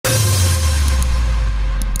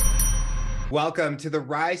Welcome to the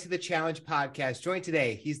Rise to the Challenge podcast. Joined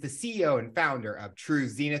today, he's the CEO and founder of True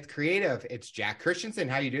Zenith Creative. It's Jack Christensen.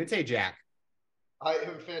 How you doing today, Jack? I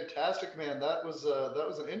am fantastic, man. That was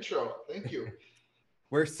an intro. Thank you.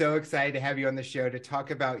 We're so excited to have you on the show to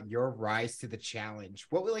talk about your rise to the challenge.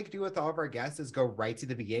 What we like to do with all of our guests is go right to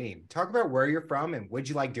the beginning. Talk about where you're from and what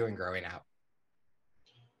you like doing growing up.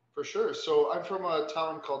 For sure. So I'm from a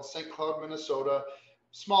town called St. Cloud, Minnesota.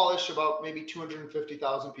 Smallish, about maybe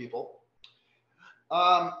 250,000 people.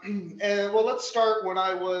 Let's start when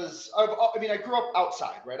I grew up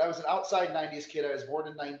outside, right? I was an outside 90s kid. I was born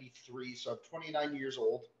in 93, so I'm 29 years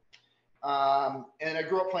old. And I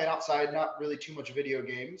grew up playing outside, not really too much video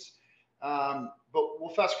games. But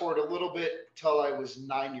we'll fast forward a little bit till I was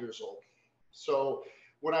 9 years old. So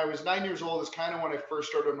when I was 9 years old is kind of when I first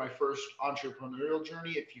started my first entrepreneurial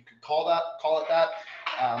journey, if you could call it that.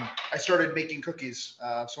 I started making cookies.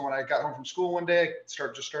 So when I got home from school one day,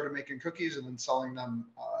 I started making cookies and then selling them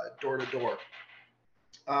door to door.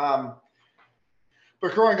 But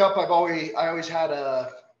growing up,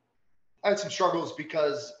 I had some struggles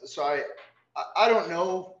because I don't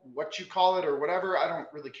know what you call it or whatever. I don't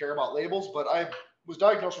really care about labels, but I was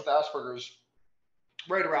diagnosed with Asperger's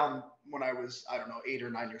right around when I was, 8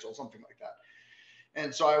 or 9 years old, something like that.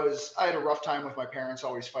 And so I had a rough time with my parents,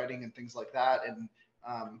 always fighting and things like that. And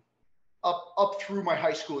up through my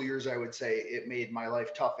high school years, I would say it made my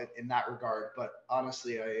life tough in that regard. But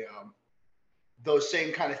honestly, those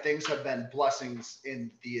same kind of things have been blessings in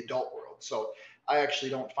the adult world. So I actually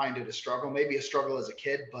don't find it a struggle, maybe a struggle as a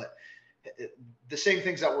kid, but the same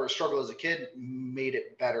things that were a struggle as a kid made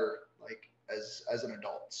it better, like as an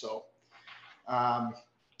adult. So,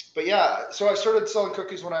 so I started selling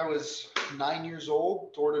cookies when I was 9 years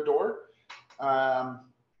old, door to door.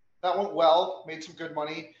 That went well, made some good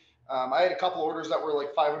money. I had a couple orders that were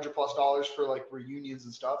like $500+ for like reunions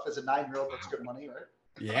and stuff. As a 9-year-old, that's good money, right?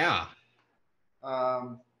 Yeah.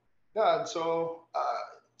 And so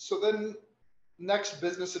then next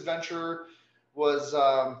business adventure was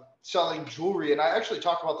selling jewelry. And I actually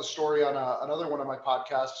talked about the story on another one of my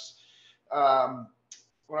podcasts.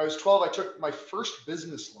 When I was 12, I took my first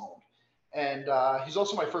business loan. And he's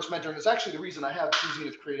also my first mentor. And it's actually the reason I have True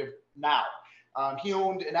Zenith Creative now. He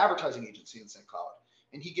owned an advertising agency in St. Cloud.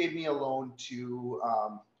 And he gave me a loan to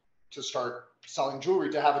start selling jewelry,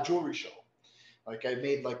 to have a jewelry show. Like I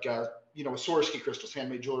made with Swarovski crystals,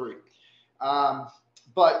 handmade jewelry.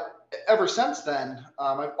 But ever since then,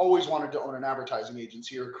 I've always wanted to own an advertising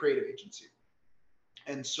agency or a creative agency.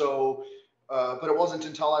 And so, but it wasn't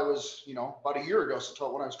until I was, about a year ago, so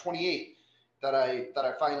until when I was 28, that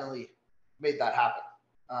I finally made that happen.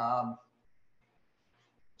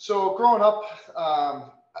 So growing up,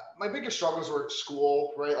 my biggest struggles were at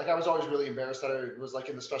school, right? Like I was always really embarrassed that I was like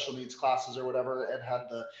in the special needs classes or whatever, and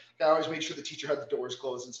I always made sure the teacher had the doors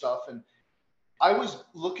closed and stuff. And I was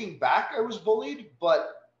looking back, I was bullied,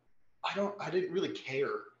 but I didn't really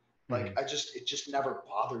care. Like it just never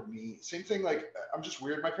bothered me. Same thing. Like I'm just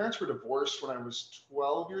weird. My parents were divorced when I was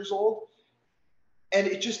 12 years old, and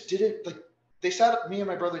it just didn't like. They sat me and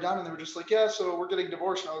my brother down and they were just like, yeah, so we're getting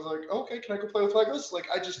divorced. And I was like, okay, can I go play with Legos? Like,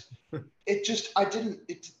 it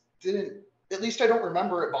didn't, at least I don't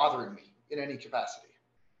remember it bothering me in any capacity.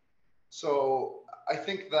 So I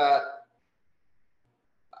think that's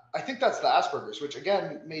the Asperger's, which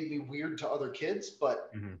again, made me weird to other kids,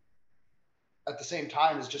 but at the same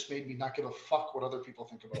time, has just made me not give a fuck what other people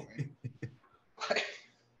think about me.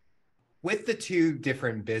 With the two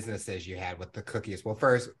different businesses you had with the cookies, well,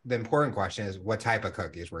 first, the important question is, what type of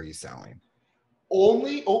cookies were you selling?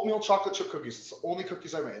 Only oatmeal chocolate chip cookies. It's the only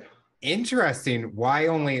cookies I made. Interesting. Why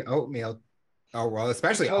only oatmeal? Oh, well,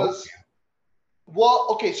 especially oatmeal. Well,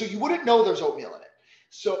 okay, so you wouldn't know there's oatmeal in it.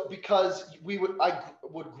 So because I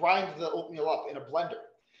would grind the oatmeal up in a blender.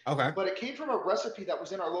 Okay. But it came from a recipe that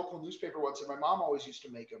was in our local newspaper once, and my mom always used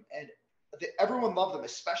to make them, and everyone loved them,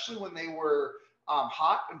 especially when they were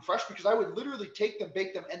hot and fresh, because I would literally take them,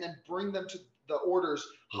 bake them, and then bring them to the orders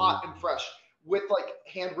hot and fresh with like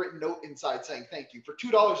handwritten note inside saying thank you for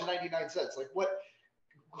 $2.99. Like what?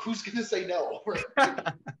 Who's gonna say no?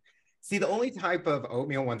 See, the only type of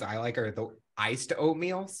oatmeal ones I like are the iced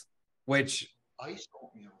oatmeals, which iced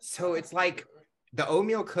oatmeal. So it's like the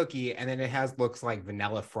oatmeal cookie, and then it looks like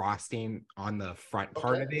vanilla frosting on the front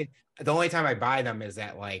part of it. The only time I buy them is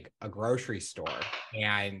at like a grocery store,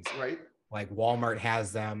 and like Walmart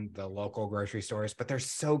has them, the local grocery stores, but they're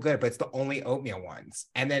so good. But it's the only oatmeal ones.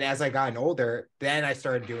 And then as I got older, then I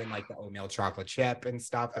started doing like the oatmeal chocolate chip and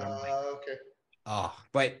stuff. And I'm like, oh,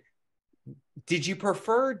 but did you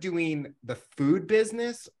prefer doing the food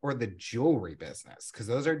business or the jewelry business? Because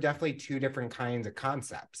those are definitely two different kinds of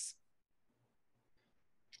concepts.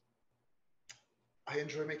 I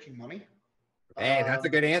enjoy making money. Hey, that's a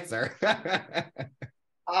good answer.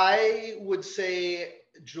 I would say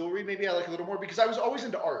jewelry, maybe I like a little more because I was always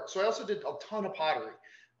into art. So I also did a ton of pottery.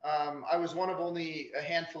 I was one of only a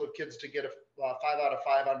handful of kids to get a 5 out of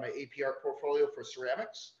 5 on my AP art portfolio for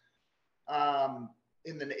ceramics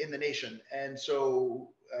in the nation. And so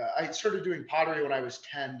I started doing pottery when I was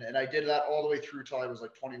 10, and I did that all the way through till I was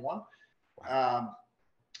like 21. Wow.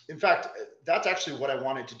 In fact, that's actually what I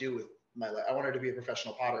wanted to do with my life. I wanted to be a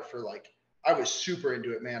professional potter for I was super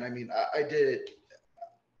into it, man. I mean, I did it.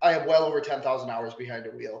 I have well over 10,000 hours behind a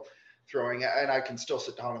wheel throwing, and I can still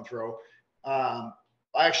sit down and throw. I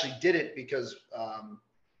actually did it because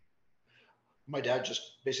my dad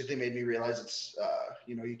just basically made me realize it's,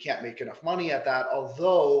 you can't make enough money at that.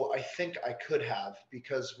 Although I think I could have,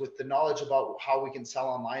 because with the knowledge about how we can sell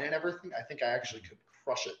online and everything, I think I actually could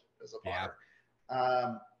crush it as a potter.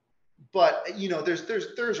 Yeah. But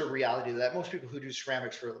there's a reality to that. Most people who do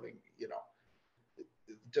ceramics for a living,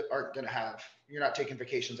 aren't going to have, you're not taking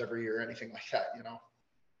vacations every year or anything like that,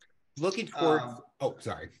 Looking towards,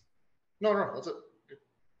 sorry. No, that's it.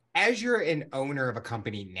 As you're an owner of a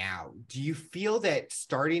company now, do you feel that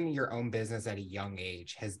starting your own business at a young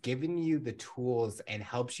age has given you the tools and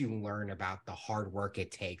helps you learn about the hard work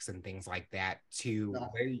it takes and things like that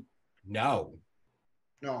No.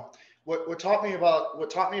 What taught me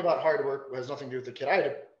about hard work has nothing to do with the kid. I had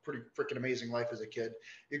a pretty freaking amazing life as a kid.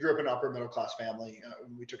 You grew up in an upper middle class family.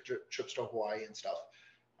 We took trips to Hawaii and stuff.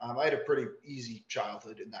 I had a pretty easy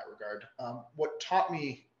childhood in that regard. What taught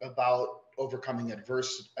me about overcoming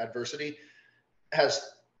adversity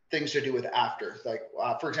has things to do with after.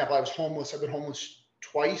 For example, I was homeless. I've been homeless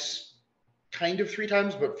twice, kind of 3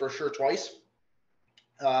 times, but for sure twice.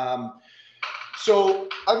 So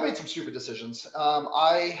I've made some stupid decisions.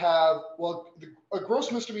 A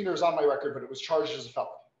gross misdemeanor is on my record, but it was charged as a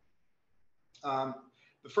felony.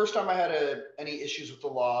 The first time I had any issues with the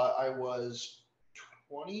law, I was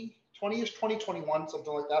 20-ish, 21,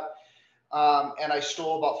 something like that. And I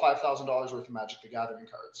stole about $5,000 worth of Magic the Gathering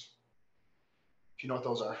cards. If you know what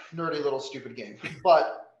those are. Nerdy little stupid game.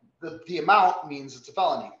 But the amount means it's a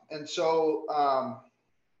felony. And so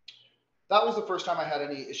that was the first time I had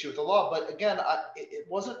any issue with the law. But again, it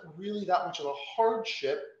wasn't really that much of a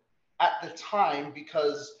hardship at the time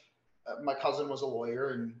because my cousin was a lawyer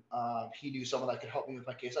and he knew someone that could help me with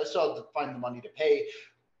my case. I still had to find the money to pay.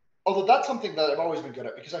 Although that's something that I've always been good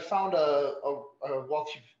at because I found a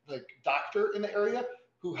wealthy doctor in the area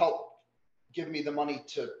who helped give me the money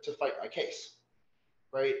to fight my case.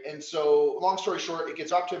 Right. And so long story short, it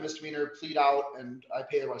gets up to a misdemeanor, plead out, and I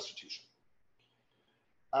pay the restitution.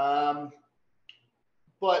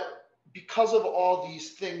 But because of all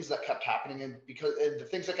these things that kept happening and the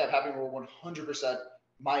things that kept happening were 100%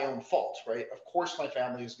 my own fault, right? Of course, my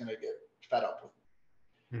family is going to get fed up with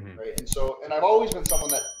me, mm-hmm. Right? And I've always been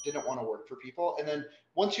someone that didn't want to work for people. And then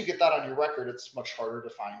once you get that on your record, it's much harder to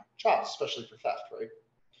find jobs, especially for theft, right?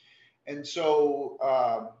 And so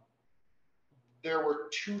there were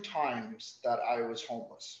 2 times that I was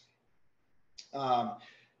homeless.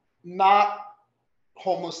 Not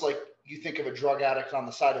homeless like you think of a drug addict on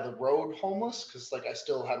the side of the road homeless, because I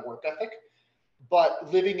still had work ethic,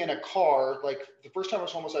 but living in a car. The first time I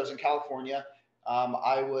was homeless, I was in California.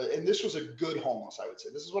 And this was a good homeless, I would say.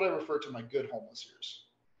 This is what I refer to my good homeless years.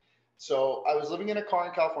 So I was living in a car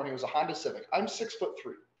in California. It was a Honda Civic. I'm 6'3",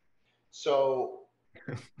 so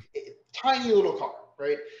tiny little car,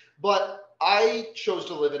 right? But I chose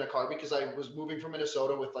to live in a car because I was moving from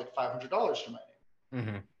Minnesota with $500 to my name.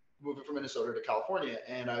 Mm-hmm. Moving from Minnesota to California.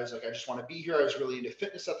 And I was I just want to be here. I was really into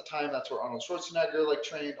fitness at the time. That's where Arnold Schwarzenegger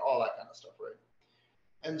trained, all that kind of stuff, right?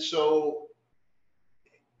 And so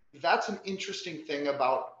that's an interesting thing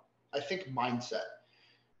about, I think, mindset,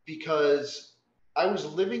 because I was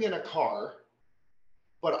living in a car,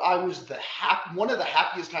 but I was one of the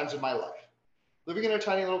happiest times of my life. Living in a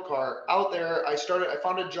tiny little car out there. I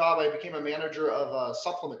found a job. I became a manager of a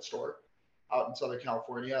supplement store out in Southern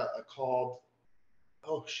California called,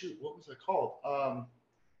 oh shoot, what was it called?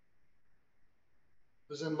 It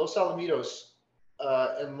was in Los Alamitos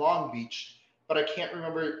in Long Beach, but I can't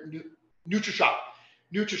remember. NutriShop.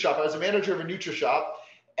 I was a manager of a NutriShop,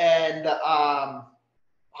 and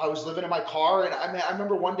I was living in my car. And I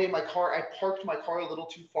remember one day I parked my car a little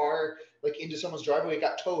too far, into someone's driveway. It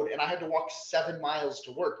got towed, and I had to walk 7 miles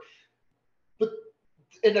to work.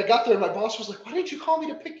 And I got there, and my boss was like, "Why didn't you call me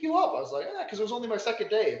to pick you up?" I was like, because it was only my second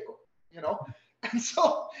day, And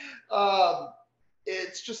so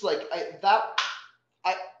it's just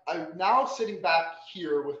I'm now sitting back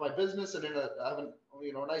here with my business and having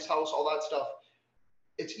a nice house, all that stuff.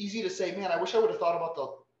 It's easy to say, man, I wish I would have thought about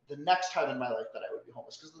the next time in my life that I would be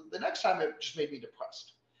homeless, because the next time it just made me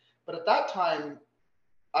depressed. But at that time,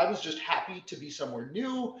 I was just happy to be somewhere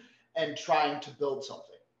new and trying to build something.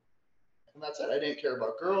 And that's it. I didn't care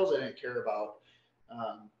about girls. I didn't care about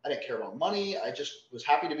money. I just was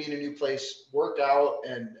happy to be in a new place, work out,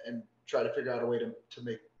 and try to figure out a way to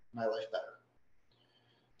make my life better.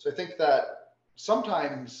 So I think that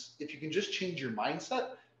sometimes if you can just change your mindset,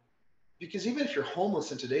 because even if you're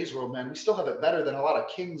homeless in today's world, man, we still have it better than a lot of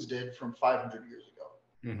kings did from 500 years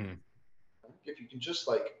ago. Mm-hmm. If you can just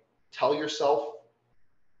like tell yourself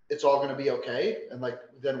it's all going to be okay and like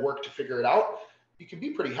then work to figure it out, you can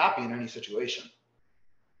be pretty happy in any situation.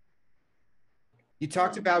 You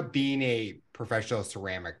talked about being a professional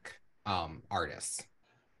ceramic artist.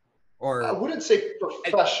 Or I wouldn't say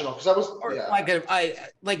professional, because I was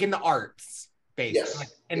like in the arts, basically, yes, like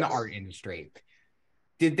in the art industry.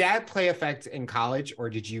 Did that play effect in college, or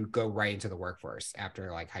did you go right into the workforce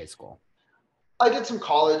after like high school? I did some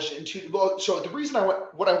college so the reason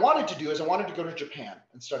what I wanted to do is I wanted to go to Japan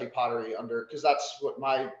and study pottery because that's what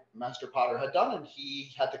my master potter had done, and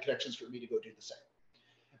he had the connections for me to go do the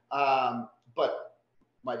same. But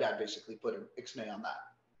my dad basically put an ixnay on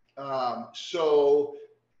that. So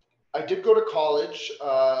I did go to college.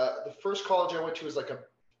 The first college I went to was like a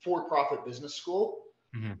for-profit business school.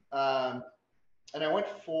 Mm-hmm. And I went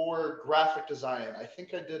for graphic design. I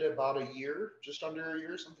think I did about a year, just under a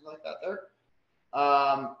year, something like that there.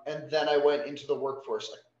 And then I went into the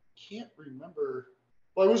workforce. I can't remember.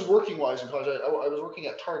 Well, I was working wise in college. I was working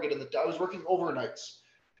at Target I was working overnights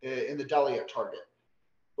in the deli at Target.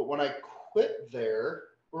 But when I quit there,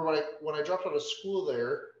 or when I dropped out of school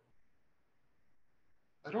there,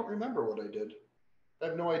 I don't remember what I did. I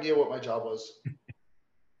have no idea what my job was.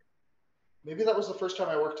 Maybe that was the first time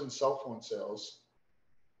I worked in cell phone sales.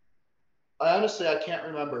 I can't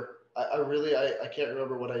remember. I can't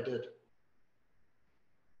remember what I did.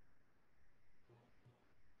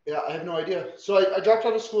 Yeah, I have no idea. So I dropped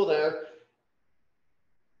out of school there.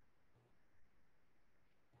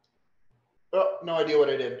 Oh, no idea what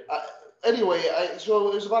I did. Anyway, so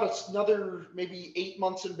it was about another maybe 8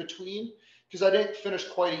 months in between, because I didn't finish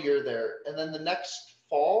quite a year there. And then the next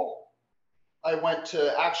fall, I went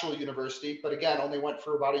to actual university, but again, only went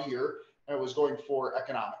for about a year. And I was going for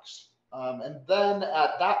economics. And then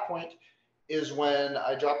at that point is when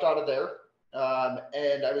I dropped out of there,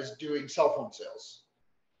 and I was doing cell phone sales.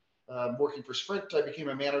 Working for Sprint, I became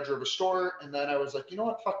a manager of a store, and then I was like, you know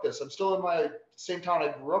what, fuck this. I'm still in my same town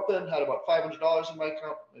I grew up in, had about $500 in my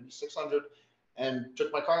account, maybe $600, and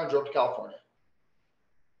took my car and drove to California.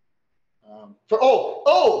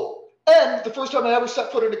 And the first time I ever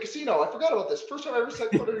set foot in a casino, I forgot about this. First time I ever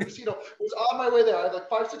set foot in a casino was on my way there. I had like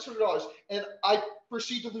 $500-$600, and I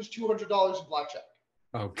proceeded to lose $200 in blackjack.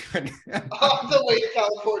 Oh, good. On the way to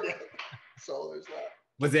California. So there's that.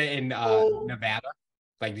 Was it in Nevada?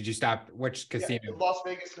 Like, did you stop? Which casino? Yeah, Las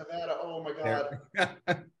Vegas, Nevada. Oh my God.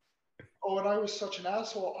 Oh, and I was such an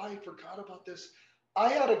asshole. I forgot about this. I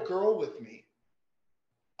had a girl with me.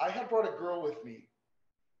 I had brought a girl with me.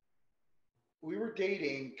 We were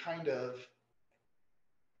dating, kind of.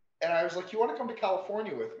 And I was like, you want to come to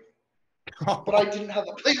California with me? But I didn't have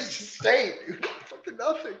a place to stay, dude. Fucking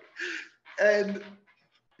nothing. And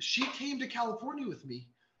she came to California with me.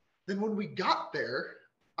 Then when we got there,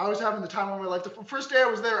 I was having the time of my life. The first day I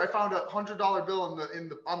was there, I found a $100 bill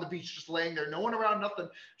on the beach, just laying there, no one around, nothing.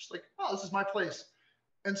 Just like, oh, this is my place.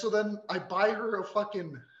 And so then I buy her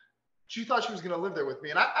she thought she was going to live there with me.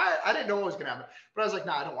 And I didn't know what was going to happen, but I was like,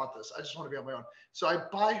 nah, I don't want this. I just want to be on my own. So I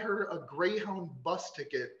buy her a Greyhound bus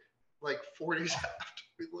ticket like 4 days after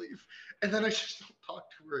we leave. And then I just don't talk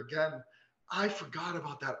to her again. I forgot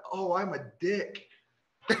about that. Oh, I'm a dick.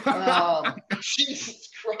 Jesus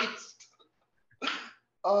Christ.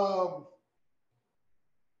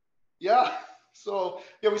 Yeah. So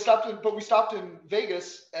yeah, we stopped in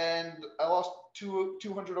Vegas, and I lost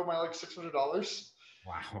 $200 of my like $600.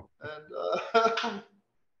 Wow. And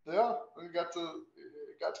yeah, we got to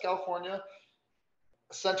California,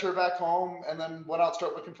 sent her back home, and then went out,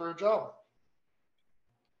 start looking for a job.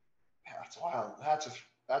 Yeah, that's wild. That's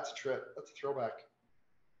a trip. That's a throwback.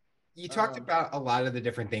 You talked about a lot of the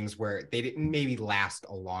different things where they didn't maybe last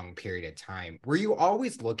a long period of time. Were you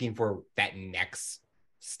always looking for that next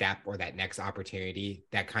step or that next opportunity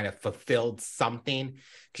that kind of fulfilled something?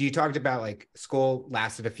 Because you talked about like school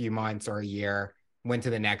lasted a few months or a year, went to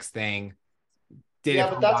the next thing.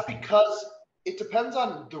 But that's because it depends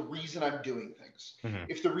on the reason I'm doing things. Mm-hmm.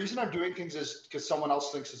 If the reason I'm doing things is because someone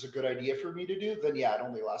else thinks it's a good idea for me to do, then yeah, it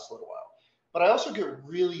only lasts a little while. But I also get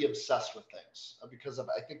really obsessed with things because of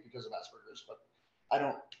Asperger's. But I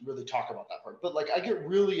don't really talk about that part, but like I get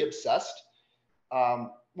really obsessed.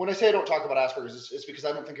 When I say I don't talk about Asperger's, it's because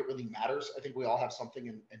I don't think it really matters. I think we all have something,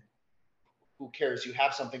 and who cares? You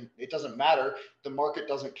have something. It doesn't matter. The market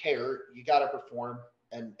doesn't care. You got to perform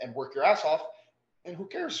and work your ass off. And who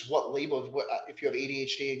cares what label? What if you have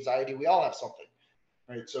ADHD, anxiety? We all have something,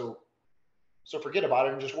 right? So forget about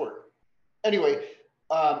it and just work. Anyway,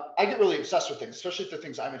 I get really obsessed with things, especially if the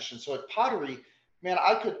things I'm interested in. So at pottery, man,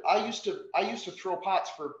 I used to throw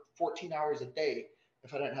pots for 14 hours a day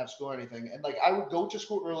if I didn't have school or anything. And like I would go to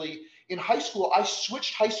school early. In high school, I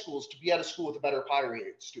switched high schools to be at a school with a better pottery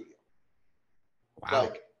studio. Wow.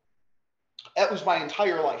 Like that was my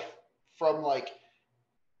entire life from like,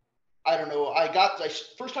 I don't know.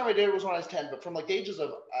 First time I did it was when I was 10, but from like the ages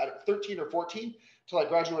of 13 or 14 till I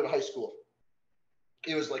graduated high school,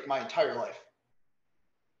 it was like my entire life.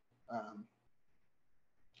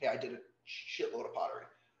 Yeah, I did a shitload of pottery.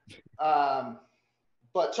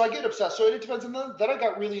 But so I get obsessed. So it depends. And then I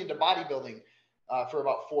got really into bodybuilding for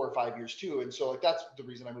about 4 or 5 years too. And so like that's the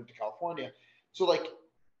reason I moved to California. So like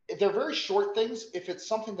they're very short things if it's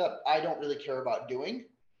something that I don't really care about doing.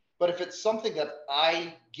 But if it's something that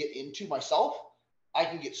I get into myself, I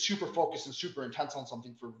can get super focused and super intense on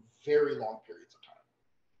something for very long periods of time.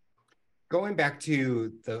 Going back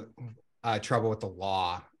to the trouble with the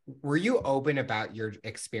law, were you open about your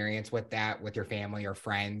experience with that with your family or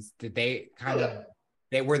friends? Did they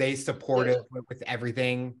were they supportive with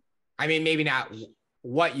everything? I mean, maybe not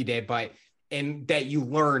what you did, but in that you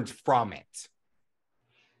learned from it.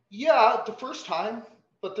 Yeah, the first time,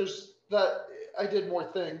 but there's that I did more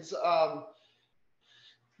things.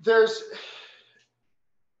 There's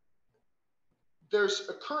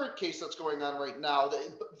a current case that's going on right now.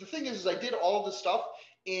 The thing is I did all this stuff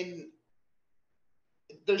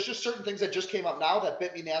there's just certain things that just came up now that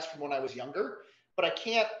bit me in the ass from when I was younger, but I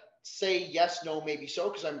can't say yes, no, maybe so,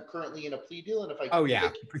 because I'm currently in a plea deal. And if I,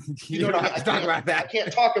 you don't have to talk about that. I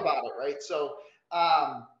can't talk about it. Right. So,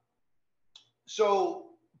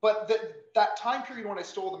 but that time period when I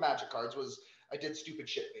stole the magic cards I did stupid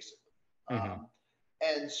shit basically. Mm-hmm.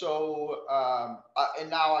 And so, and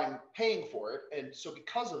now I'm paying for it. And so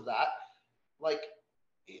because of that, like,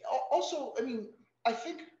 also, I mean, I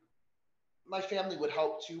think my family would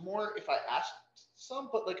help too more if I asked some,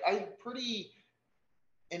 but like, I'm pretty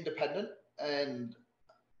independent, and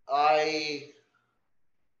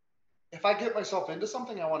if I get myself into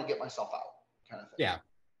something, I want to get myself out kind of thing. Yeah.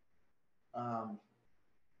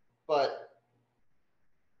 But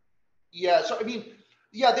yeah, so, I mean,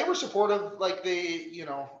 yeah, they were supportive. Like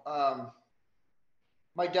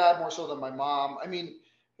my dad more so than my mom. I mean,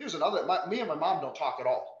 here's another, me and my mom don't talk at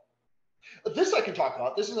all. This I can talk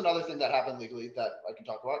about. This is another thing that happened legally that I can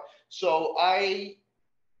talk about. So I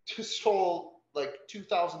stole like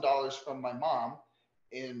 $2,000 from my mom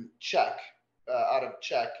in check, out of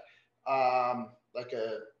check, like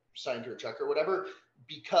a signed her check or whatever,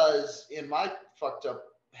 because in my fucked up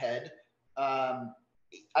head,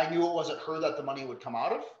 I knew it wasn't her that the money would come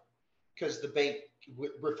out of, because the bank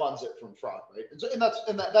refunds it from fraud, right? And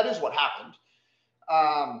that is what happened.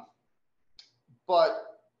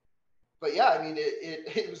 But yeah, I mean,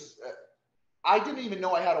 it was. I didn't even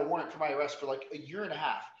know I had a warrant for my arrest for like a year and a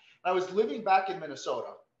half. I was living back in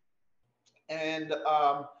Minnesota, and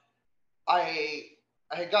I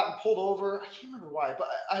had gotten pulled over. I can't remember why, but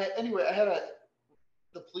anyway, I had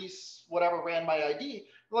the police, whatever, ran my ID.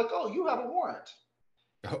 They're like, "Oh, you have a warrant."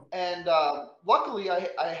 Oh. And luckily,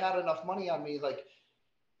 I had enough money on me. Like,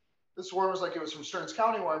 this warrant was like, it was from Stearns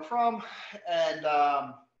County, where I'm from, and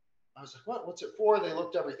I was like, what's it for? They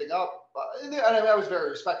looked everything up. And I was very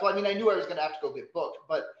respectful. I mean, I knew I was going to have to go get booked,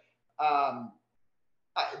 but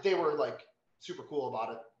they were like super cool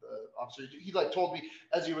about it. The officer, he like told me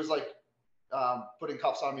as he was like putting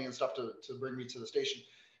cuffs on me and stuff to bring me to the station.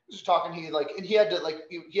 He was talking, and he had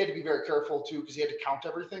to be very careful too, because he had to count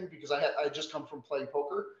everything, because I had just come from playing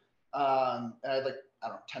poker. And I had like, I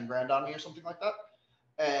don't know, 10 grand on me or something like that.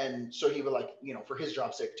 And so he would for his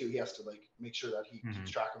job's sake too, he has to like make sure that he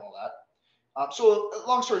keeps track of all that. So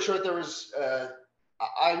long story short, there was,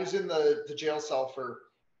 I was in the jail cell for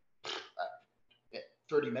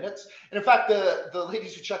 30 minutes. And in fact, the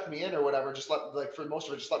ladies who checked me in or whatever, for most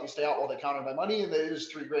of it, just let me stay out while they counted my money. And it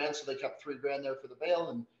was $3 grand. So they kept $3 grand there for the bail.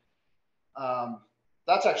 And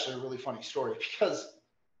that's actually a really funny story, because,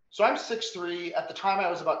 so I'm 6'3". At the time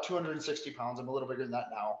I was about 260 pounds. I'm a little bigger than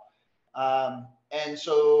that now. And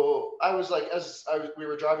so I was like, we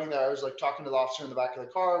were driving there, I was like talking to the officer in the back of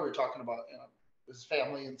the car. We were talking about, his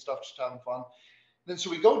family and stuff, just having fun. Then so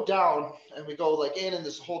we go down and we go like in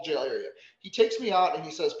this whole jail area. He takes me out and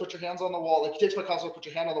he says, put your hands on the wall. Like, he takes my console, put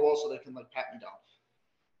your hand on the wall so they can like pat me down.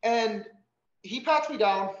 And he pats me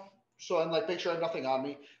down, so I'm like, make sure I have nothing on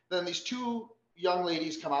me. Then these two young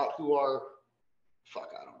ladies come out who are,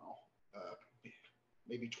 I don't know,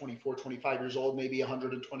 maybe 24, 25 years old, maybe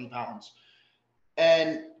 120 pounds.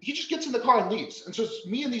 And he just gets in the car and leaves. And so it's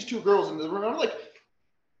me and these two girls in the room. I'm like,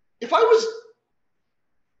 if I was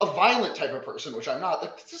a violent type of person, which I'm not,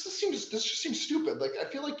 like, this just seems stupid. Like, I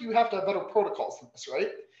feel like you have to have better protocols than this, right?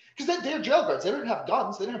 Because they're jail guards. They didn't have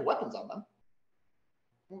guns. They didn't have weapons on them.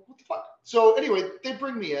 What the fuck? So anyway, they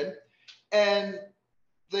bring me in, and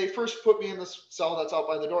they first put me in this cell that's out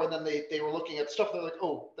by the door, and then they were looking at stuff. They're like,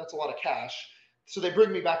 oh, that's a lot of cash. So they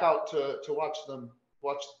bring me back out to watch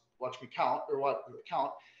me count.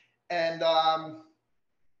 And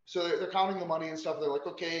so they're counting the money and stuff. They're like,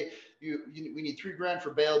 okay, we need $3,000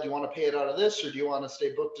 for bail. Do you want to pay it out of this, or do you want to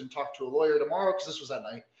stay booked and talk to a lawyer tomorrow? Because this was that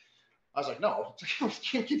night. I was like, no, I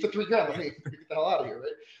can't keep the $3,000. Let me get the hell out of here,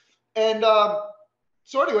 right? And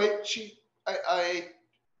so anyway,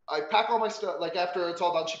 I pack all my stuff. Like, after it's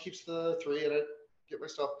all done, she keeps the $3,000, and I get my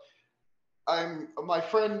stuff. My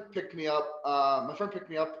friend picked me up. I forget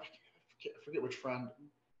which friend,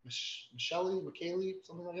 McKaylee,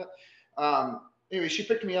 something like that. Anyway, she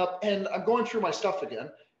picked me up, and I'm going through my stuff again,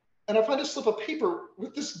 and I find a slip of paper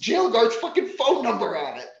with this jail guard's fucking phone number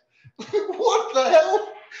on it. What the hell?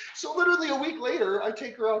 So literally a week later, I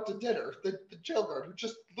take her out to dinner. The jail guard who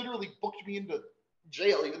just literally booked me into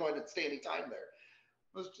jail, even though I didn't stay any time there.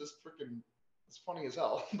 It was just freaking, it's funny as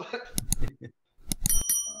hell. But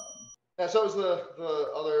yeah, so it was the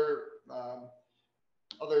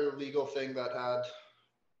other legal thing that had.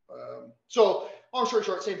 So long story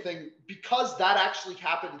short, same thing. Because that actually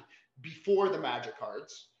happened before the magic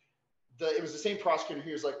cards, it was the same prosecutor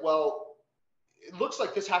who was like, well, it looks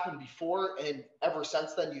like this happened before, and ever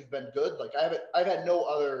since then you've been good. Like, I've had no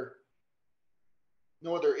other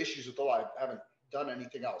issues with the law. I haven't done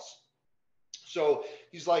anything else. So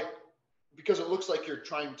he's like, because it looks like you're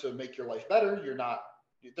trying to make your life better,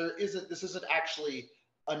 this isn't actually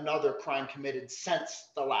another crime committed since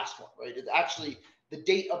the last one, right? It's actually, the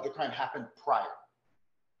date of the crime happened prior.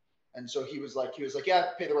 And so he was like, yeah,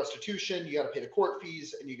 pay the restitution, you got to pay the court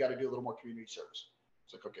fees, and you got to do a little more community service.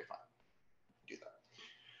 It's like, okay, fine, do that.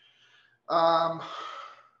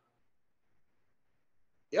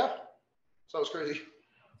 Yeah, so that was crazy.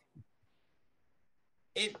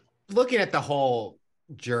 Looking at the whole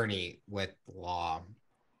journey with law,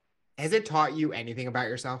 has it taught you anything about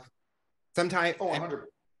yourself? Sometimes,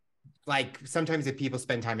 sometimes if people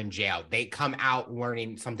spend time in jail, they come out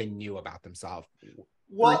learning something new about themselves.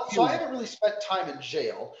 Well, so I haven't really spent time in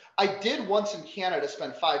jail. I did once in Canada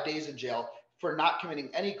spend 5 days in jail for not committing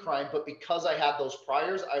any crime, but because I had those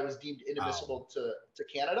priors, I was deemed inadmissible to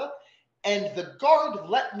Canada. And the guard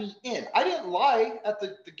let me in. I didn't lie at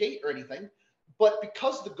the gate or anything, but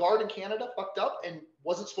because the guard in Canada fucked up and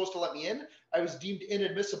wasn't supposed to let me in, I was deemed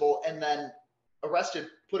inadmissible and then arrested,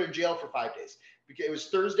 put in jail for 5 days. Because it was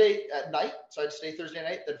Thursday at night, so I had to stay Thursday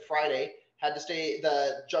night. Then Friday, had to stay,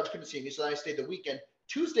 the judge couldn't see me, so then I stayed the weekend.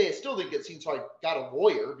 Tuesday, I still didn't get seen, so I got a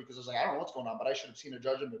lawyer because I was like, I don't know what's going on, but I should have seen a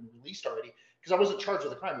judge and been released already because I wasn't charged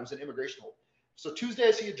with a crime. It was an immigration hold. So Tuesday,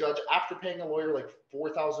 I see a judge after paying a lawyer like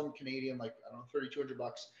 4,000 Canadian, like, I don't know,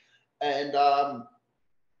 $3,200.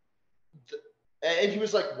 And he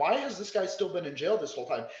was like, why has this guy still been in jail this whole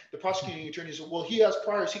time? The prosecuting attorney said, well, he has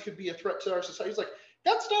priors. He could be a threat to our society. He's like,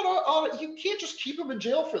 that's not, you can't just keep him in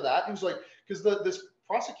jail for that. He was like, because this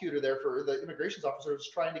prosecutor there for the immigrations officer was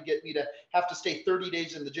trying to get me to have to stay 30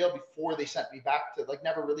 days in the jail before they sent me back to, like,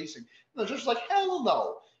 never releasing. And the judge was like, hell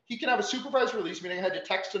no. He can have a supervised release meeting. I had to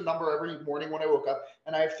text a number every morning when I woke up,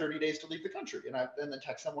 and I have 30 days to leave the country. And then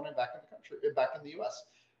text them when I'm back in the country, back in the US.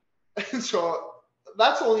 And so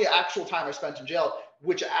that's the only actual time I spent in jail,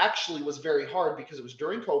 which actually was very hard because it was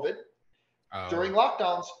during COVID, during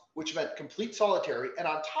lockdowns, which meant complete solitary. And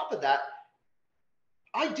on top of that,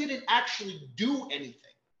 I didn't actually do anything.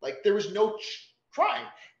 Like, there was no crime.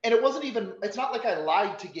 And it wasn't even, it's not like I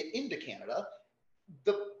lied to get into Canada.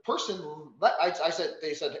 The person,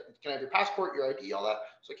 they said, can I have your passport, your ID, all that?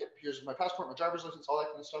 It's like, yeah, here's my passport, my driver's license, all that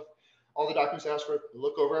kind of stuff. All the documents I asked for,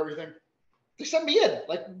 look over everything. They sent me in.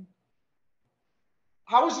 Like,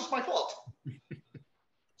 how is this my fault?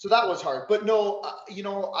 So that was hard. But no,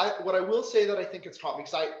 what I will say that I think it's taught me,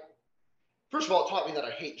 because first of all, it taught me that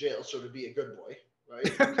I hate jail, so to be a good boy,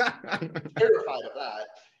 right? I'm terrified of that.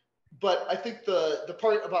 But I think the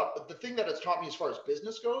part about the thing that it's taught me as far as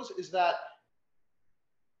business goes is that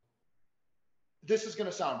this is going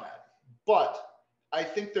to sound bad, but I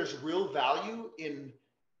think there's real value in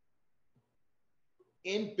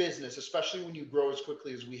business, especially when you grow as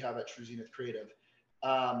quickly as we have at True Zenith Creative.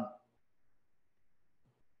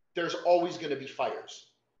 there's always going to be fires.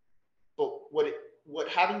 But what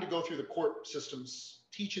having to go through the court systems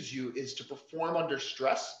teaches you is to perform under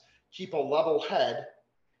stress, keep a level head,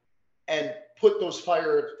 and put those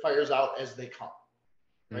fires out as they come.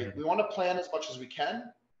 Right? Mm-hmm. We want to plan as much as we can,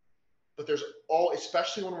 but there's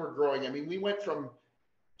especially when we're growing. I mean,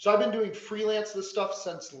 so I've been doing freelance this stuff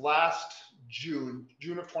since last June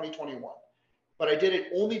of 2021. But I did it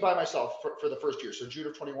only by myself for the first year. So June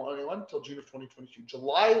of 2021 till June of 2022.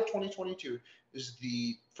 July of 2022 is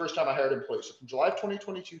the first time I hired employees. So from July of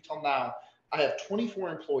 2022 till now, I have 24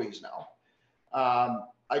 employees now.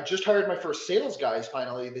 I just hired my first sales guys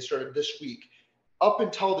finally. They started this week. Up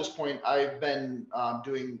until this point, I've been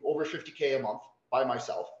doing over 50K a month by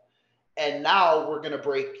myself. And now we're going to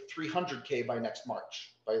break 300K by next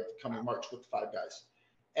March, by the coming March with 5 guys.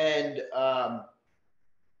 And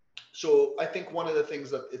so I think one of the things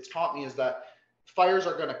that it's taught me is that fires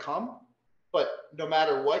are going to come, but no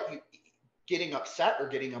matter what, getting upset or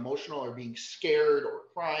getting emotional or being scared or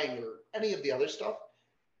crying or any of the other stuff,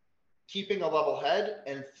 keeping a level head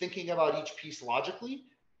and thinking about each piece logically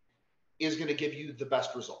is going to give you the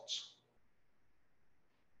best results.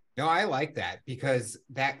 No, I like that, because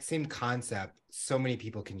that same concept so many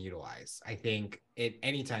people can utilize. I think at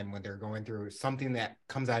any time when they're going through something that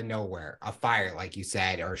comes out of nowhere, a fire, like you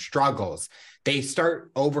said, or struggles, they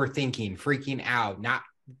start overthinking, freaking out, not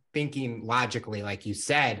thinking logically, like you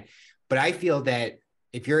said. But I feel that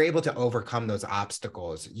if you're able to overcome those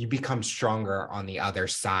obstacles, you become stronger on the other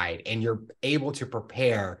side, and you're able to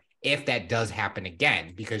prepare if that does happen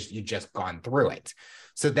again, because you've just gone through it.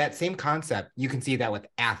 So that same concept, you can see that with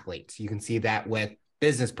athletes. You can see that with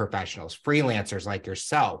business professionals, freelancers like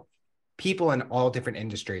yourself. People in all different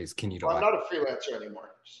industries can utilize. Well, I'm not a freelancer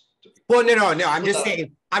anymore. Well, no. I'm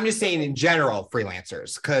just saying in general,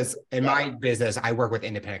 freelancers, because in my business, I work with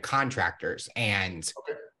independent contractors, and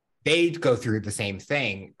they go through the same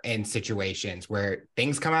thing in situations where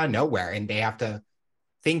things come out of nowhere and they have to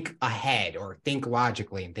think ahead or think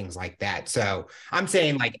logically and things like that. So I'm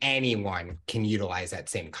saying like anyone can utilize that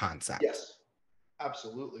same concept. Yes,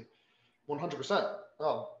 absolutely. 100%.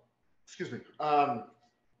 Oh, excuse me.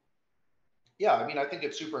 Yeah, I mean, I think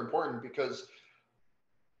it's super important, because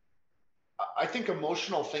I think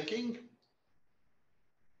emotional thinking,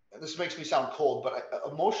 and this makes me sound cold, but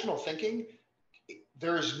emotional thinking,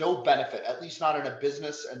 there is no benefit, at least not in a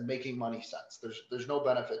business and making money sense. There's no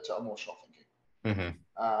benefit to emotional thinking.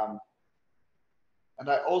 Mm-hmm. And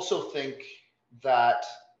I also think that,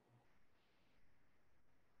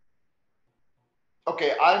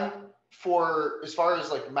 as far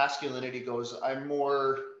as like masculinity goes, I'm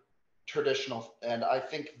more traditional. And I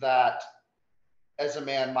think that as a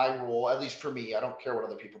man, my role, at least for me, I don't care what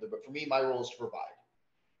other people do, but for me, my role is to provide.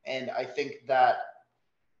 And I think that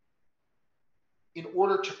in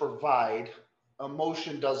order to provide,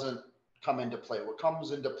 emotion doesn't come into play. What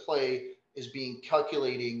comes into play is being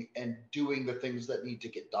calculating and doing the things that need to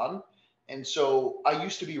get done. And so I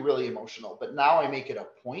used to be really emotional, but now I make it a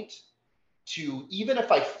point to, even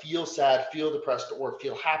if I feel sad, feel depressed, or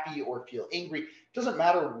feel happy, or feel angry, it doesn't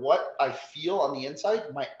matter what I feel on the inside,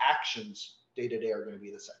 my actions day to day are going to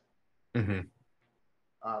be the same.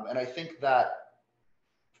 Mm-hmm. And I think that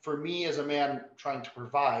for me as a man trying to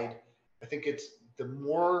provide, I think it's the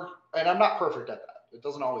more, and I'm not perfect at that. It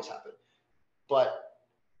doesn't always happen, but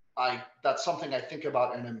that's something I think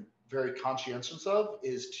about and I'm very conscientious of,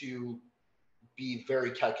 is to be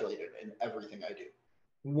very calculated in everything I do.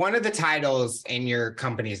 One of the titles in your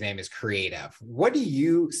company's name is creative. What do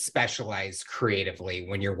you specialize creatively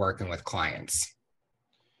when you're working with clients?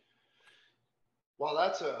 Well,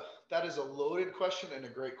 that is a loaded question and a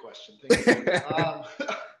great question. Thank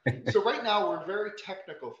you. So right now we're very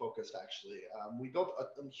technical focused, actually. We built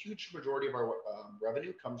a huge majority of our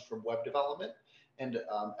revenue comes from web development and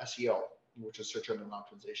SEO, which is search engine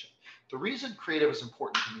optimization. The reason creative is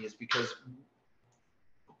important to me is because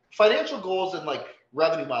financial goals and like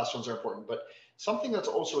revenue milestones are important, but something that's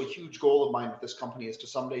also a huge goal of mine with this company is to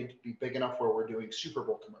someday be big enough where we're doing Super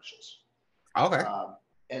Bowl commercials. Okay.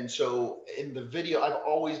 And so in the video, I've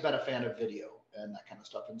always been a fan of video and that kind of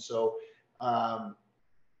stuff. And so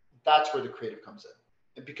that's where the creative comes in.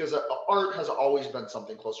 And because art has always been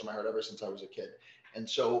something close to my heart ever since I was a kid. And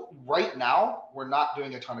so right now we're not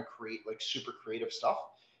doing a ton of super creative stuff.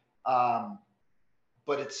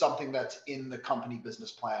 But it's something that's in the company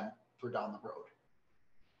business plan for down the road.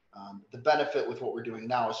 The benefit with what we're doing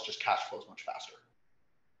now is just cash flows much faster.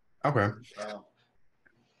 Okay.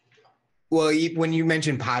 Well, when you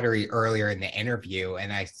mentioned pottery earlier in the interview,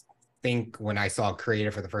 and I think when I saw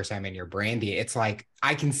creative for the first time in your branding, it's like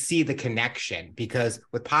I can see the connection, because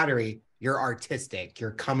with pottery, you're artistic,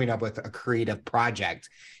 you're coming up with a creative project.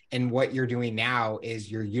 And what you're doing now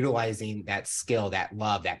is you're utilizing that skill, that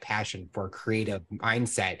love, that passion for creative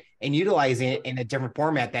mindset and utilizing it in a different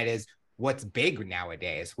format that is what's big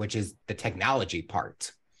nowadays, which is the technology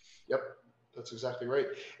part. Yep, that's exactly right.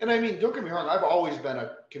 And I mean, don't get me wrong, I've always been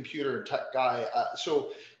a computer and tech guy.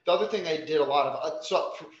 So the other thing I did a lot of,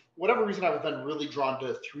 so for whatever reason, I've been really drawn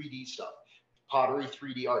to 3D stuff, pottery,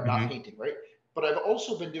 3D art, not painting, right? But I've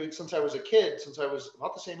also been doing, since I was a kid, since I was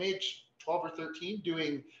about the same age, 12 or 13,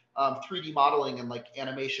 doing 3D modeling and like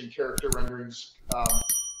animation character renderings.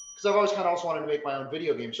 Because I've always kind of also wanted to make my own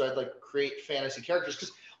video game. So I'd like create fantasy characters.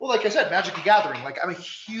 Because, well, like I said, Magic the Gathering, like I'm a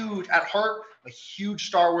huge, at heart, a huge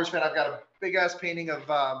Star Wars fan. I've got a big ass painting of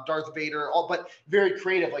Darth Vader, all but very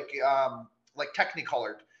creative, like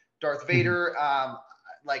technicolored Darth Vader.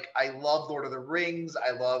 Like I love Lord of the Rings.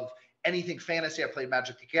 I love anything fantasy. I played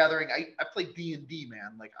Magic the Gathering. I played D&D,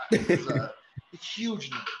 man. Like I was a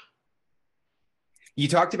huge nerd. You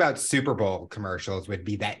talked about Super Bowl commercials would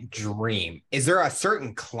be that dream. Is there a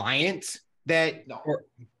certain client that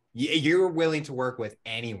you're willing to work with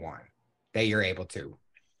anyone that you're able to,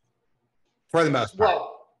 for the most part?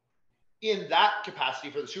 Well, in that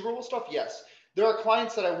capacity for the Super Bowl stuff, yes. There are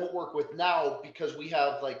clients that I won't work with now because we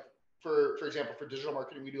have like, for example, for digital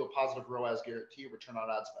marketing, we do a positive ROAS guarantee, return on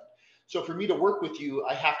ad spend. So for me to work with you,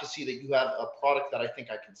 I have to see that you have a product that I think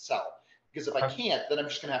I can sell. Because if I can't, then I'm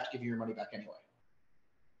just going to have to give you your money back anyway.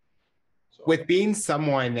 So. With being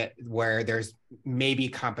someone where there's maybe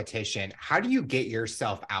competition, how do you get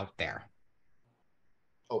yourself out there?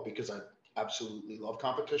 Oh, because I absolutely love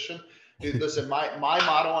competition. Dude, listen, my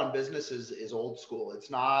motto on business is old school. It's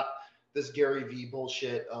not this Gary Vee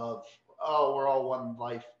bullshit of, oh, we're all one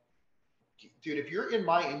life. Dude, if you're in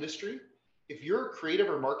my industry, if you're a creative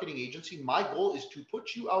or marketing agency, my goal is to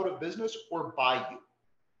put you out of business or buy you.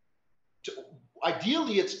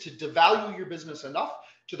 Ideally, it's to devalue your business enough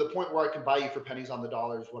to the point where I can buy you for pennies on the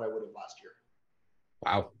dollar is what I would have last year.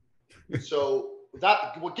 Wow. So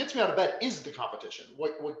that what gets me out of bed is the competition.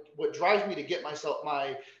 What drives me to get myself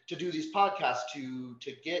to do these podcasts, to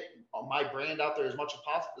get my brand out there as much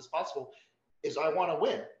as possible is I want to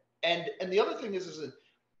win. And the other thing is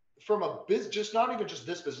from a business, just not even just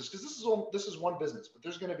this business, because this is one business, but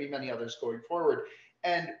there's going to be many others going forward.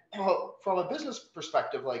 And from a business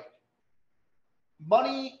perspective, like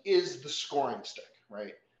money is the scoring stick,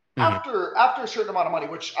 right? After a certain amount of money,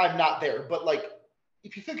 which I'm not there, but like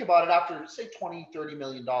if you think about it, after say $20-30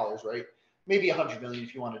 million, right? Maybe 100 million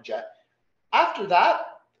if you want a jet. After that,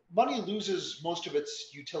 money loses most of its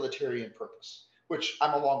utilitarian purpose, which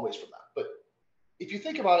I'm a long ways from that. But if you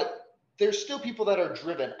think about it, there's still people that are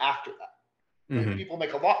driven after that. Right? People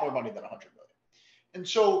make a lot more money than 100 million. And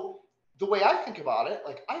so the way I think about it,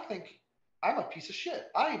 like I think I'm a piece of shit.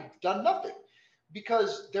 I've done nothing.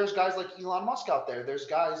 Because there's guys like Elon Musk out there. There's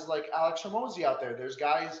guys like Alex Burket out there. There's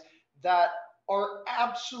guys that are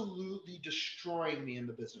absolutely destroying me in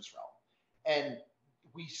the business realm. And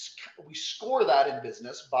we score that in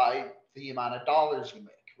business by the amount of dollars you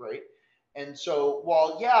make, right? And so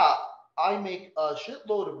while, yeah, I make a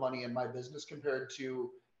shitload of money in my business compared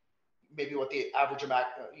to maybe what the average amount,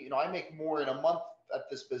 I make more in a month at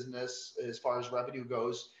this business as far as revenue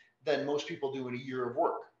goes than most people do in a year of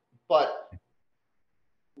work. But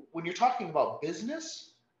when you're talking about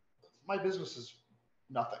business, my business is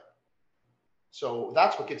nothing. So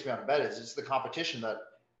that's what gets me out of bed is it's the competition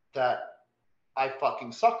that I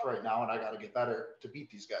fucking suck right now and I got to get better to beat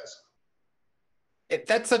these guys.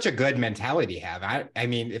 That's such a good mentality to have. I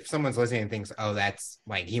mean, if someone's listening and thinks, oh, that's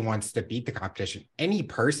like he wants to beat the competition, any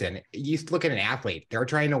person, you look at an athlete, they're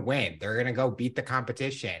trying to win. They're going to go beat the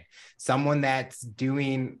competition. Someone that's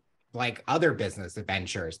doing like other business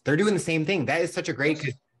adventures, they're doing the same thing. That is such a great,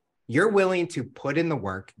 because you're willing to put in the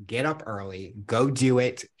work, get up early, go do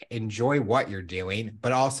it, enjoy what you're doing,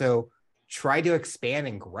 but also try to expand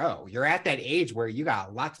and grow. You're at that age where you got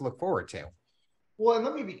a lot to look forward to. Well, and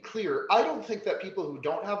let me be clear. I don't think that people who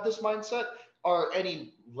don't have this mindset are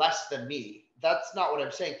any less than me. That's not what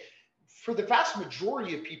I'm saying. For the vast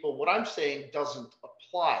majority of people, what I'm saying doesn't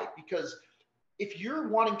apply, because if you're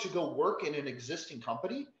wanting to go work in an existing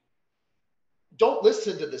company, don't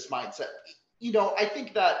listen to this mindset.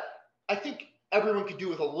 I think everyone could do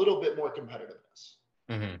with a little bit more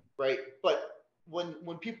competitiveness, right? But when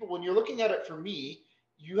you're looking at it for me,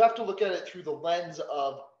 you have to look at it through the lens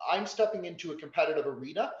of I'm stepping into a competitive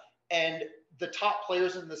arena and the top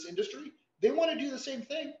players in this industry, they want to do the same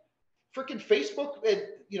thing. Freaking Facebook, and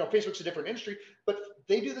Facebook's a different industry, but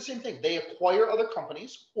they do the same thing. They acquire other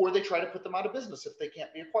companies or they try to put them out of business if they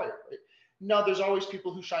can't be acquired, right? No, there's always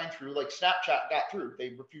people who shine through, like Snapchat got through.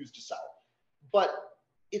 They refused to sell. But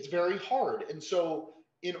it's very hard. And so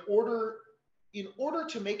in order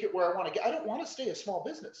to make it where I want to get, I don't want to stay a small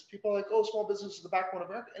business. People are like, oh, small business is the backbone of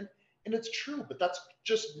America. And it's true, but that's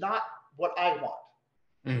just not what I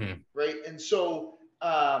want. Right. And so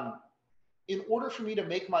in order for me to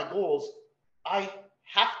make my goals, I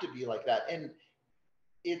have to be like that. And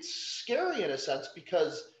it's scary in a sense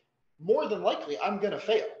because more than likely I'm going to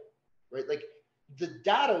fail, right? Like the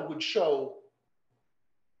data would show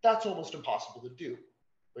that's almost impossible to do,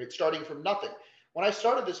 right? Starting from nothing. When I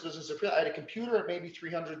started this business, I had a computer at maybe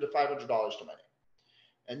 $300 to $500 to my name.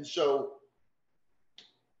 And so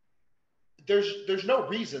there's no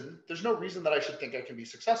reason that I should think I can be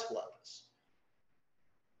successful at this.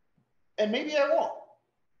 And maybe I won't,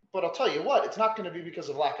 but I'll tell you what, it's not going to be because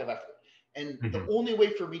of lack of effort. And the only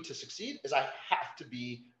way for me to succeed is I have to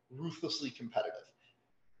be ruthlessly competitive.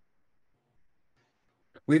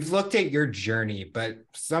 We've looked at your journey, but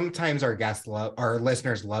sometimes our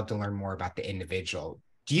listeners love to learn more about the individual.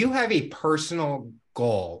 Do you have a personal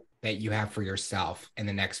goal that you have for yourself in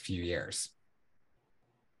the next few years?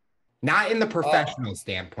 Not in the professional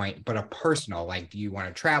standpoint, but a personal, like, do you want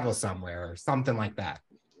to travel somewhere or something like that?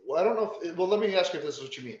 Well, I don't know let me ask you if this is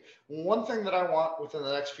what you mean. One thing that I want within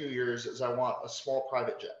the next few years is I want a small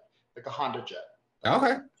private jet, like a Honda jet.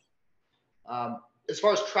 Okay. As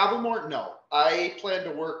far as travel more, no. I plan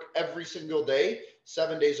to work every single day,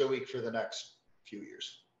 7 days a week for the next few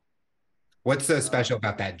years. What's so special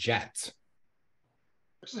about that jet?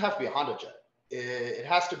 It doesn't have to be a Honda jet. It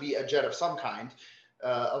has to be a jet of some kind.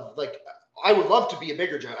 I would love to be a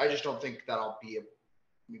bigger jet. I just don't think that I'll be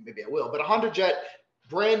maybe I will. But a Honda jet,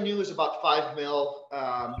 brand new, is about $5 million.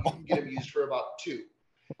 You can get them used for about $2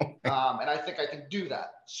 million. And I think I can do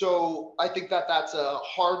that. So I think that that's a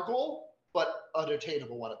hard goal, but an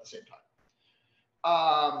attainable one at the same time.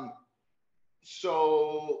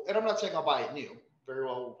 And I'm not saying I'll buy it new. Very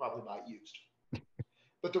well, we'll probably buy it used.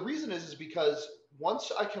 But the reason is because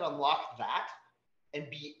once I can unlock that and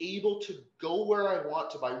be able to go where I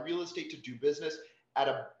want to buy real estate, to do business at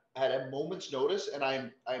a moment's notice, and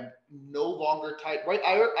I'm no longer tied, right?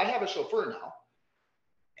 I have a chauffeur now,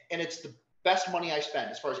 and it's the best money I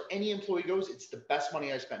spend. As far as any employee goes, it's the best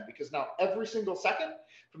money I spend, because now every single second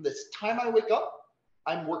from this time I wake up,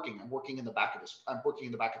 I'm working. I'm working in the back of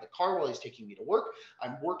the car while he's taking me to work.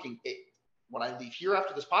 I'm working it when I leave here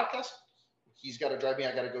after this podcast. He's got to drive me.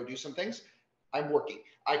 I got to go do some things. I'm working.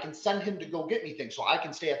 I can send him to go get me things so I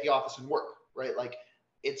can stay at the office and work, right? Like,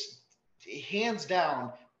 it's hands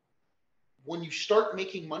down, when you start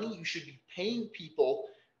making money, you should be paying people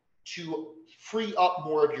to free up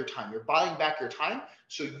more of your time. You're buying back your time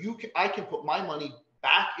so I can put my money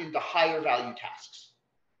back into higher value tasks.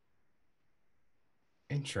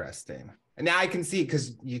 Interesting. And now I can see,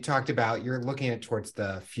 because you talked about you're looking at towards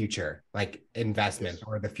the future, like investment, yes,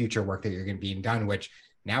 or the future work that you're going to be done, which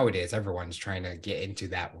nowadays everyone's trying to get into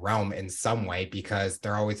that realm in some way, because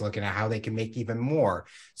they're always looking at how they can make even more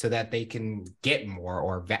so that they can get more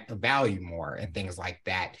or value more and things like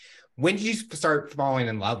that. When did you start falling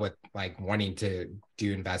in love with, like, wanting to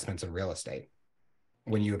do investments in real estate?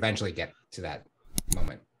 When you eventually get to that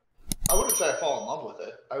moment? I wouldn't say I fall in love with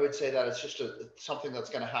it. I would say that it's just something that's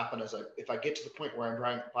going to happen if I get to the point where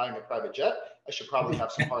I'm buying a private jet, I should probably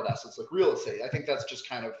have some hard assets like real estate. I think that's just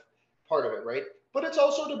kind of part of it, right? But it's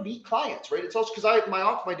also to meet clients, right? It's also because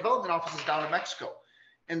my development office is down in Mexico,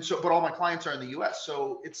 and so, but all my clients are in the U.S.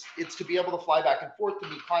 So it's to be able to fly back and forth to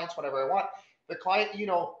meet clients whenever I want. The client,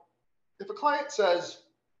 if a client says,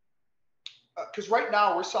 because right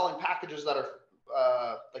now we're selling packages that are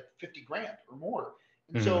like 50 grand or more.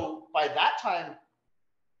 And so by that time,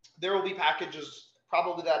 there will be packages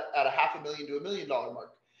probably that at $500,000 to $1 million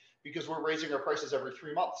mark, because we're raising our prices every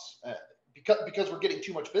 3 months because we're getting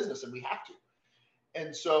too much business and we have to.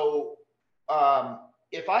 And so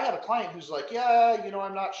if I have a client who's like, yeah,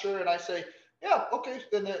 I'm not sure. And I say, yeah, okay.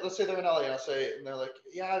 Then let's say they're in LA, and and they're like,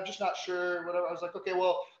 yeah, I'm just not sure, whatever. I was like, okay,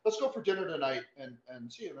 well, let's go for dinner tonight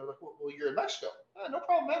and see. And they're like, well, you're in Mexico. No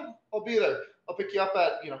problem, man. I'll be there. I'll pick you up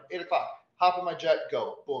at 8 o'clock. Hop on my jet,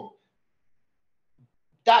 go, boom.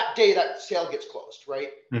 That day, that sale gets closed, right?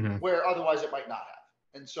 Where otherwise it might not have.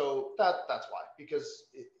 And so that's why, because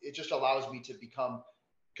it just allows me to become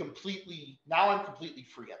now I'm completely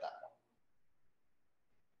free at that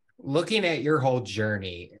point. Looking at your whole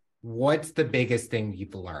journey, what's the biggest thing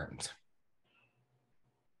you've learned?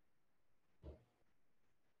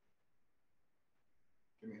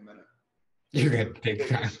 Give me a minute. You're good. Take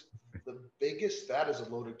time. The biggest, that is a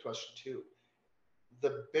loaded question too.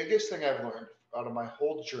 The biggest thing I've learned out of my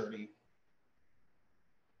whole journey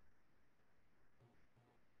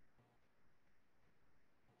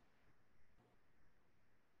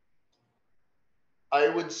I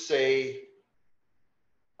would say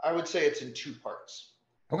it's in two parts.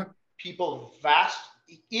 Okay.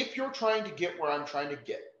 If you're trying to get where I'm trying to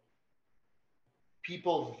get,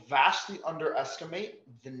 people vastly underestimate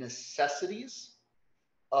the necessities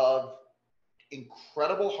of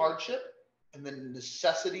incredible hardship and the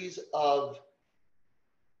necessities of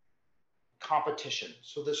competition.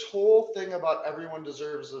 So this whole thing about everyone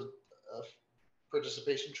deserves a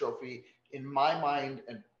participation trophy, in my mind,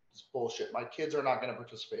 and it's bullshit. My kids are not going to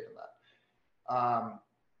participate in that.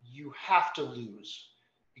 You have to lose,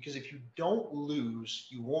 because if you don't lose,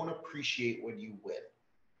 you won't appreciate when you win.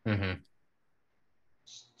 Mm-hmm.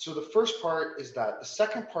 So the first part is that. The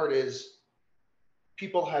second part is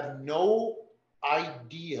people have no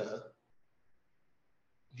idea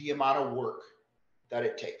the amount of work that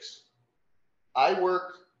it takes. I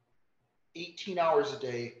work 18 hours a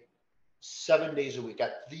day, 7 days a week.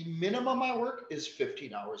 At the minimum I work is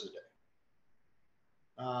 15 hours a day.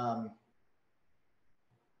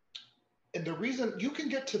 And the reason you can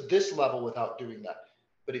get to this level without doing that,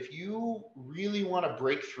 but if you really want to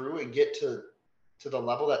break through and get to the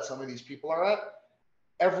level that some of these people are at,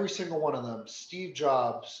 every single one of them, Steve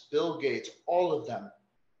Jobs, Bill Gates, all of them,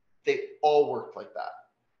 they all worked like that.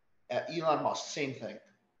 Elon Musk, same thing.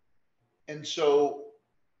 And so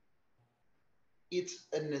it's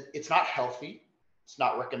not healthy, it's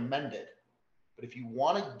not recommended, but if you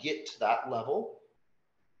want to get to that level,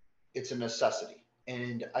 it's a necessity.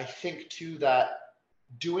 And I think too that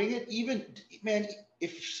doing it, even, man,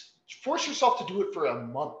 if force yourself to do it for a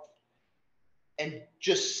month and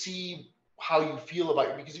just see how you feel about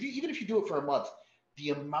it, because even if you do it for a month,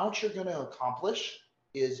 the amount you're going to accomplish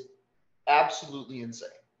is absolutely insane.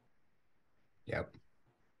 Yep.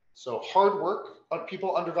 So hard work,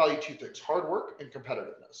 people undervalue two things: hard work and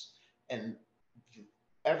competitiveness. And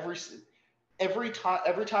every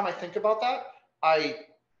time I think about that, I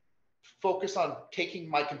focus on taking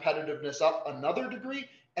my competitiveness up another degree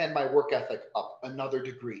and my work ethic up another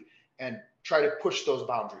degree, and try to push those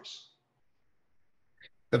boundaries.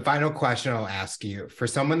 The final question I'll ask you, for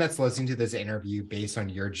someone that's listening to this interview based on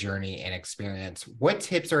your journey and experience, what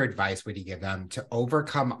tips or advice would you give them to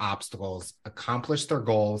overcome obstacles, accomplish their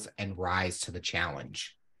goals, and rise to the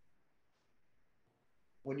challenge?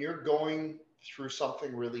 When you're going through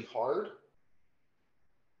something really hard,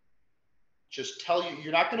 just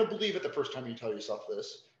you're not going to believe it the first time you tell yourself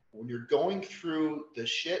this. When you're going through the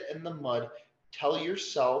shit and the mud, tell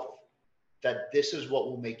yourself that this is what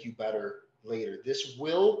will make you better later. This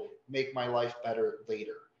will make my life better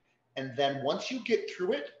later. And then once you get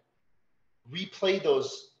through it, replay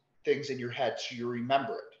those things in your head so you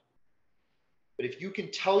remember it. But if you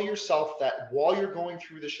can tell yourself that while you're going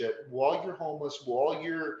through the shit, while you're homeless, while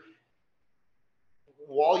your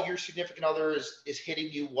significant other is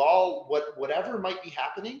hitting you, while whatever might be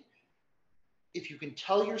happening, if you can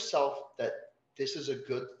tell yourself that this is a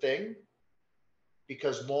good thing,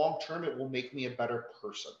 because long term it will make me a better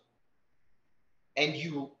person, and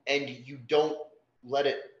you don't let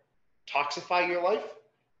it toxify your life,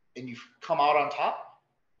 and you come out on top,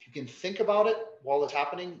 if you can think about it while it's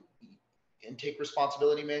happening and take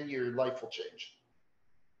responsibility, man, your life will change.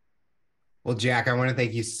 Well, Jack, I want to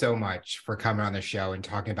thank you so much for coming on the show and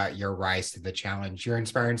talking about your rise to the challenge. You're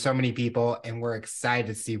inspiring so many people, and we're excited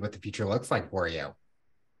to see what the future looks like for you.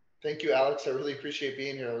 Thank you, Alex. I really appreciate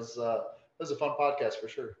being here. It was a fun podcast for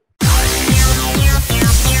sure.